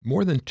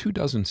More than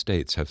 24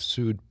 states have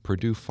sued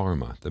Purdue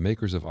Pharma, the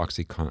makers of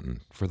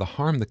OxyContin, for the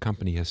harm the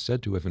company has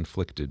said to have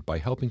inflicted by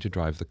helping to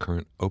drive the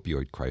current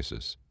opioid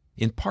crisis,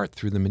 in part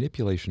through the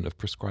manipulation of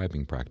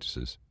prescribing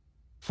practices.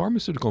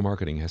 Pharmaceutical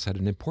marketing has had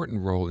an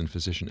important role in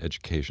physician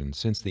education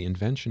since the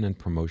invention and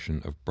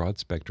promotion of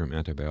broad-spectrum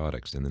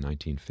antibiotics in the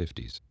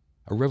 1950s,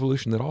 a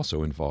revolution that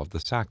also involved the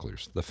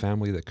Sacklers, the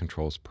family that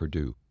controls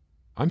Purdue.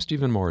 I'm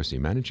Stephen Morrissey,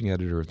 managing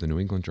editor of the New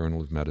England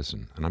Journal of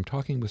Medicine, and I'm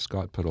talking with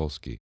Scott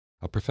Podolsky,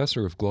 a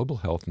professor of global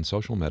health and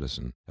social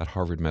medicine at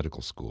Harvard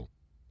Medical School.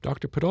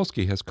 Dr.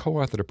 Podolsky has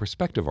co-authored a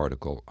perspective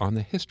article on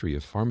the history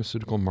of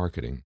pharmaceutical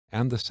marketing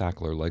and the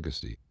Sackler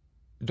legacy.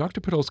 Dr.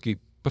 Podolsky,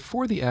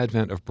 before the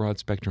advent of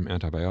broad-spectrum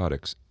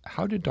antibiotics,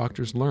 how did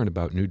doctors learn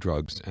about new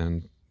drugs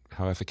and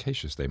how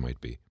efficacious they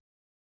might be?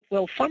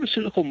 Well,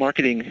 pharmaceutical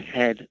marketing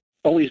had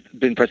always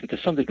been present to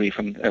some degree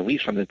at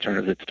least from the turn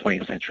of the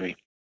 20th century.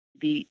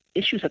 The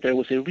issue is that there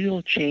was a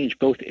real change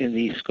both in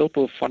the scope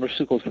of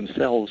pharmaceuticals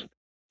themselves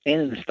and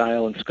in the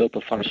style and scope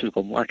of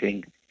pharmaceutical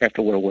marketing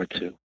after World War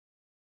II.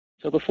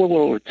 So before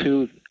World War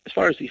II, as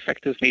far as the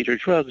effective major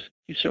drugs,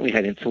 you certainly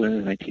had insulin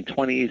in the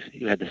 1920s,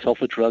 you had the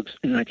sulfa drugs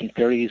in the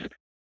 1930s,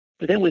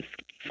 but then with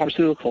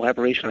pharmaceutical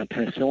collaboration on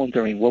penicillin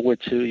during World War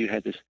II, you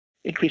had this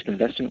increased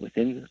investment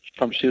within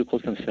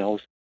pharmaceuticals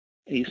themselves,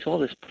 and you saw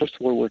this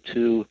post-World War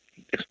II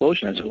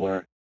explosion, as it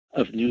were,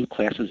 of new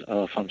classes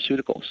of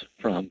pharmaceuticals,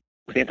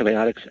 with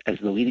antibiotics as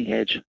the leading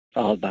edge,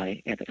 followed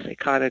by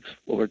antipsychotics,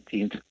 what were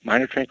deemed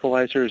minor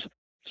tranquilizers,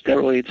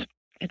 steroids,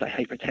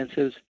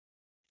 antihypertensives.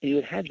 And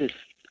you had this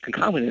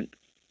concomitant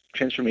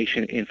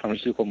transformation in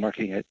pharmaceutical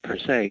marketing per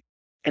se.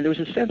 And there was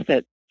a sense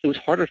that it was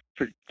harder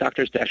for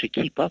doctors to actually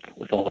keep up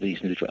with all of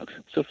these new drugs.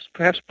 So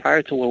perhaps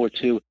prior to World War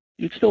II,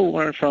 you'd still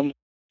learn from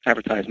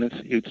advertisements.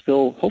 You'd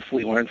still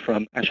hopefully learn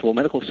from actual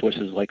medical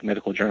sources like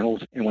medical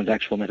journals and one's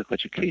actual medical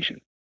education.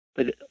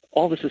 But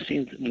all this has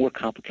seemed more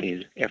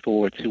complicated after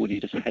World War II when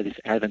you just had this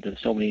advent of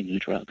so many new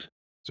drugs.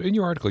 So in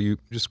your article, you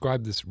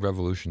described this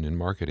revolution in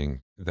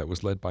marketing that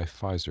was led by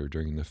Pfizer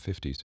during the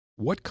 50s.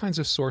 What kinds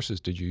of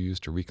sources did you use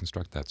to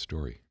reconstruct that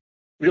story?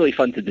 Really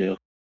fun to do.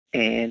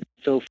 And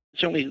so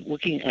certainly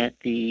looking at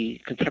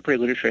the contemporary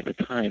literature at the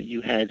time,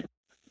 you had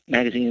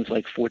magazines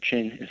like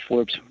Fortune and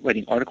Forbes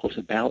writing articles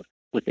about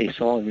what they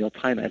saw in real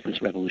time as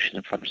this revolution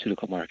in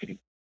pharmaceutical marketing.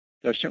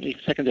 There are certainly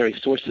secondary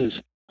sources.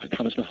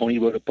 Thomas Mahoney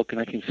wrote a book in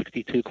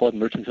 1962 called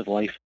Merchants of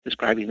Life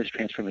describing this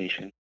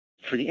transformation.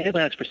 For the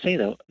antibiotics per se,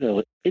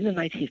 though, in the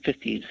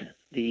 1950s,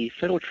 the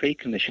Federal Trade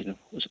Commission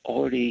was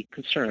already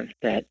concerned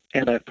that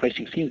antibiotic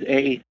pricing seemed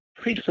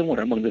pretty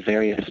similar among the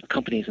various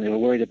companies, and they were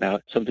worried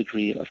about some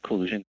degree of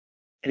collusion.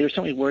 And they were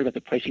certainly worried about the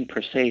pricing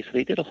per se, so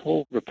they did a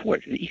whole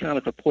report, an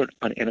economic report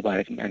on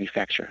antibiotic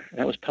manufacture. And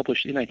that was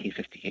published in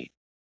 1958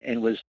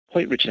 and was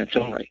quite rich in its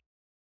own right.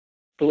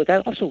 But what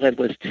that also led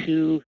was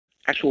to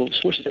actual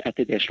sources at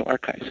the National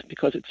Archives,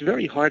 because it's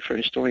very hard for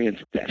historians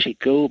to actually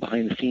go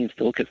behind the scenes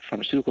to look at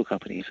pharmaceutical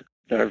companies.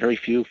 There are very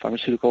few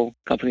pharmaceutical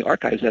company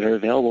archives that are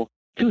available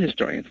to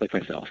historians like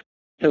myself.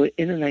 So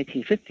in the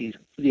 1950s,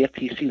 the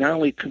FTC not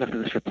only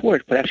conducted this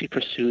report, but actually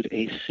pursued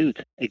a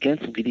suit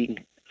against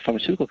leading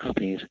pharmaceutical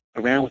companies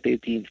around what they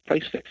deemed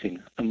price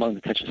fixing among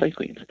the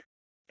tetracyclines.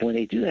 And when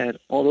they do that,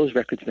 all those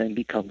records then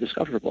become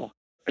discoverable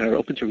and are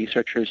open to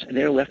researchers, and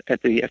they're left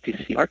at the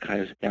FTC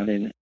archives at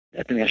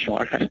the National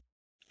Archives.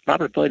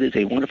 Robert Budd is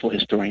a wonderful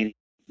historian,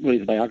 really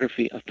the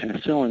biography of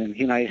penicillin, and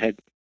he and I had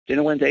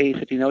dinner one day. He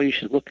said, you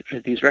should look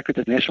at these records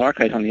at the National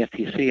Archives on the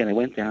FTC, and I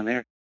went down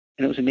there,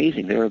 and it was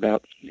amazing. There were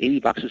about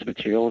 80 boxes of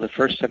material. The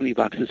first 70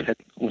 boxes had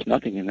almost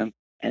nothing in them,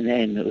 and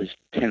then it was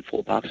 10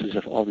 full boxes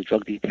of all the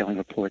drug detailing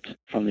reports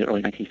from the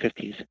early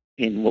 1950s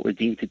in what were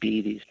deemed to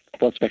be these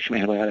broad-spectrum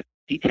antibiotic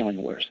detailing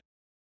wars.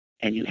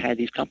 And you had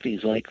these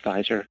companies like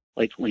Pfizer,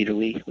 like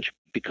Lederle, which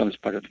becomes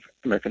part of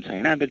American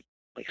Cyanamid,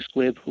 like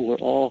Squibb, who were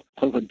all,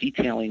 quote-unquote,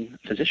 detailing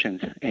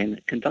physicians and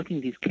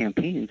conducting these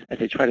campaigns as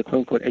they try to,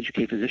 quote-unquote,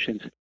 educate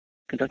physicians,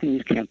 conducting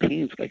these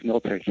campaigns like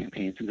military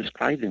campaigns and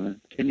describe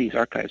them in these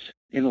archives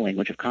in the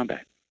language of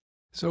combat.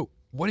 So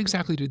what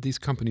exactly did these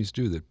companies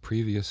do that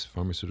previous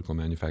pharmaceutical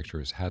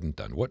manufacturers hadn't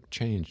done? What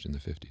changed in the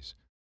 50s?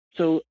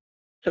 So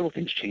several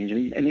things changed.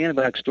 And the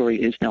antibiotic story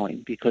is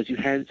telling because you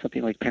had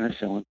something like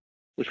penicillin,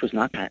 which was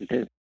not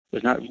patented,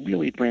 was not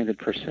really branded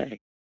per se.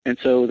 And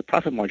so the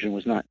profit margin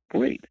was not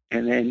great.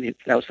 And then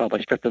that was followed by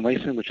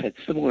streptomycin, which had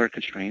similar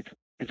constraints.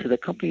 And so the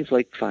companies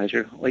like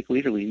Pfizer, like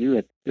Lederle, knew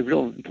that the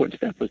real important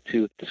step was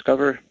to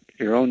discover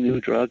your own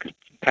new drug,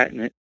 patent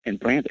it, and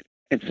brand it.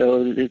 And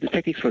so the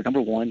techniques were,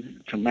 number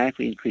one,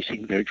 dramatically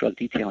increasing their drug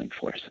detailing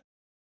force.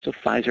 So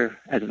Pfizer,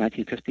 as of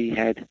 1950,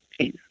 had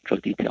 8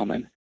 drug detail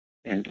men.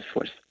 And of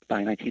course,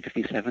 by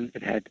 1957,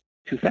 it had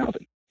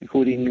 2,000,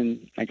 including in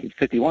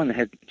 1951, it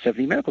had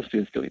 70 medical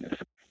students doing this.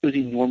 It was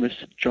enormous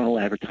journal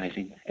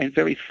advertising and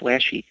very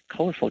flashy,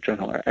 colorful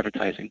journal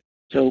advertising.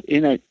 So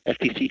in that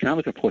FTC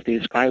economic report, they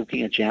described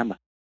looking at JAMA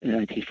in the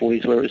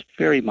 1940s, where it was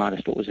very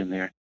modest what was in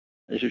there.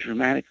 There's a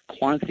dramatic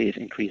quantitative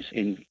increase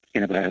in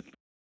antibiotic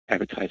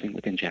advertising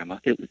within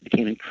JAMA. It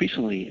became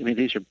increasingly,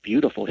 these are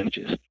beautiful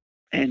images.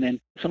 And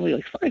then somebody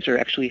like Pfizer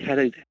actually had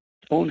its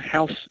own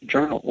house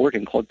journal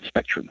organ called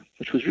Spectrum,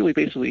 which was really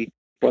basically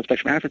broad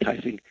spectrum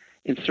advertising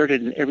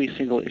inserted in every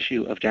single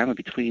issue of JAMA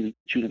between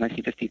June of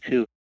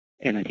 1952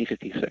 and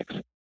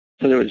 1956.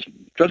 So there was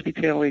drug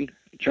detailing,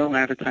 journal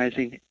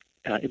advertising,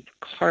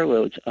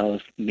 carloads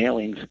of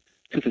mailings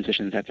to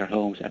physicians at their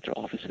homes, at their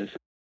offices,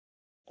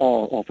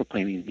 all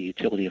proclaiming the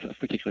utility of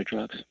particular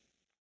drugs.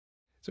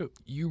 So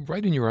you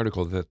write in your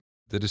article that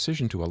the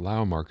decision to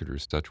allow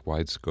marketers such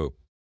wide scope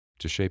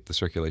to shape the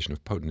circulation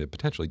of potent and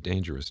potentially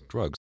dangerous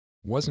drugs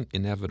wasn't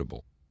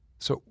inevitable.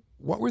 So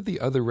what were the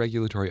other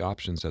regulatory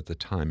options at the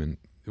time, and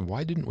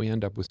why didn't we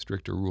end up with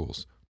stricter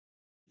rules?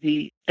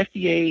 The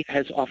FDA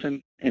has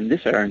often, and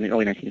this era in the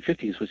early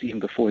 1950s was even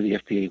before the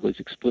FDA was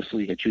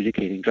explicitly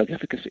adjudicating drug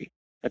efficacy.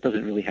 That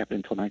doesn't really happen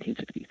until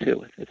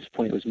 1962. At this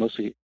point, it was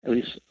mostly, at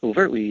least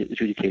overtly,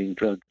 adjudicating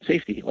drug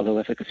safety, although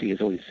efficacy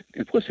is always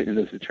implicit in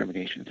those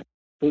determinations.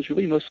 It was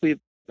really mostly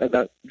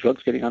about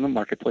drugs getting on the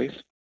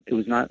marketplace. It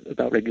was not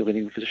about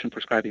regulating physician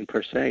prescribing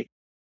per se.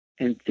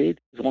 And as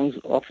long as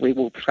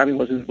off-label prescribing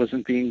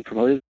wasn't being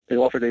promoted, they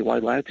offered a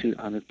wide latitude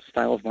on the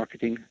style of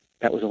marketing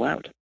that was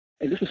allowed.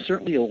 And this was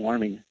certainly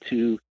alarming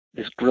to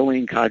this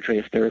growing cadre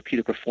of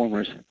therapeutic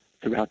reformers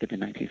throughout the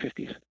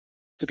mid-1950s.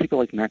 So people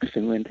like Max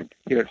Finland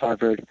here at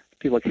Harvard,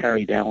 people like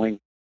Harry Dowling,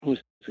 who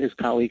was his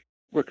colleague,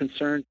 were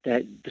concerned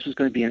that this was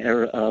going to be an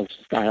era of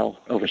style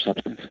over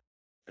substance.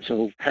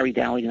 So Harry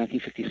Dowling in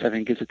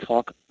 1957 gives a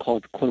talk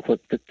called, quote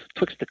unquote,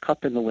 "Twixt the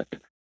Cup and the Lip"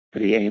 for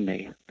the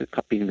AMA, the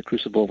cup being the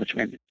crucible in which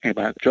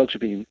antibiotic drugs are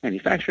being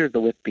manufactured, the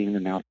lip being the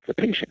mouth of the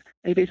patient.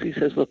 And he basically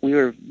says, look, we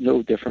are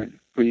no different,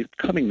 we're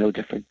becoming no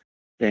different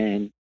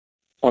than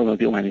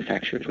automobile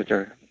manufacturers with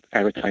their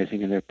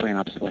advertising and their planned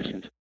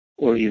obsolescence,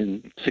 or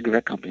even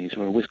cigarette companies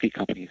or whiskey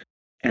companies.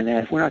 And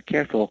that if we're not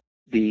careful,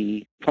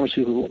 the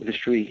pharmaceutical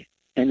industry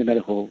and the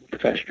medical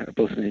profession are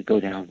both going to go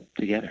down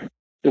together.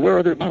 There were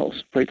other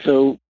models, right?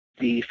 So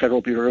the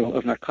Federal Bureau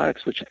of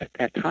Narcotics, which at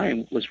that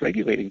time was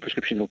regulating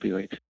prescription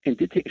opioids, and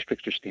did take a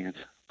stricter stance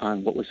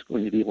on what was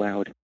going to be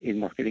allowed in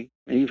marketing,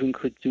 and even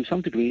could do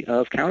some degree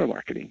of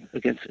counter-marketing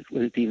against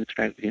what it deemed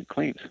extravagant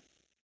claims.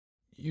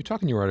 You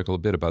talk in your article a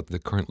bit about the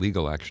current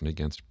legal action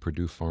against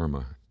Purdue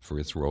Pharma for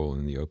its role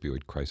in the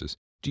opioid crisis.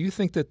 Do you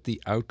think that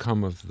the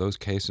outcome of those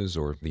cases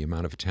or the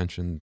amount of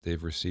attention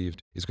they've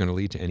received is going to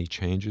lead to any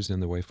changes in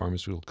the way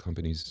pharmaceutical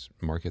companies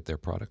market their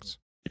products?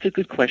 It's a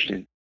good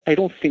question. I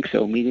don't think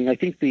so, meaning I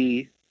think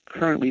the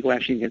current legal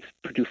action against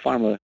Purdue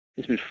Pharma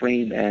has been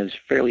framed as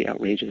fairly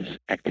outrageous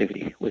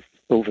activity with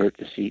overt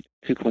deceit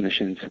to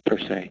clinicians per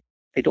se.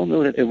 I don't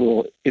know that it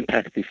will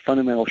impact the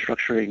fundamental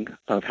structuring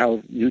of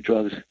how new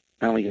drugs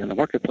not only get in the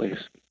marketplace,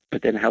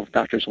 but then how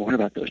doctors learn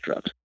about those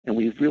drugs. And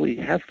we really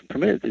have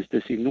permitted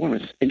this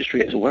enormous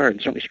industry, as it were, and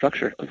certainly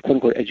structure of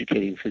quote-unquote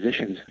educating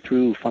physicians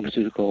through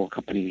pharmaceutical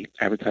company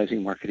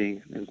advertising,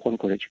 marketing, and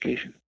quote-unquote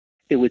education.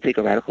 It would take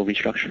a radical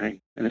restructuring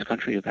in this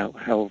country about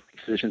how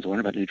physicians learn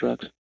about new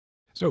drugs.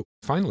 So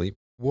finally,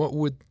 what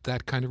would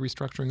that kind of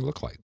restructuring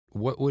look like?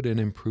 What would an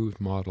improved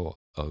model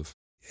of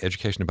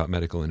education about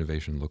medical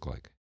innovation look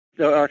like?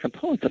 There are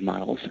components of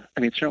models.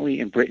 I mean, certainly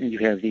in Britain, you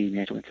have the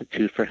National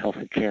Institute for Health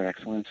and Care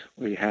Excellence,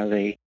 where you have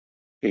a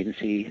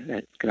agency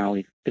that can not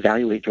only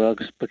evaluate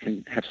drugs, but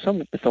can have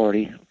some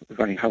authority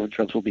regarding how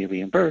drugs will be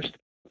reimbursed.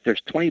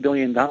 There's $20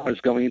 billion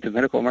going into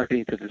medical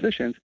marketing to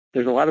physicians.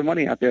 There's a lot of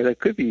money out there that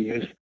could be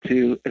used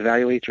to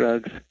evaluate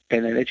drugs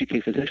and then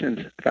educate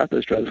physicians about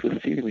those drugs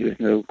with seemingly with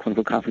no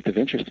clinical conflict of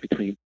interest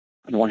between,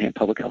 on the one hand,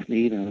 public health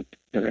need and on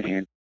the other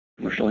hand,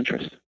 commercial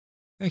interest.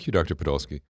 Thank you, Dr. Podolsky.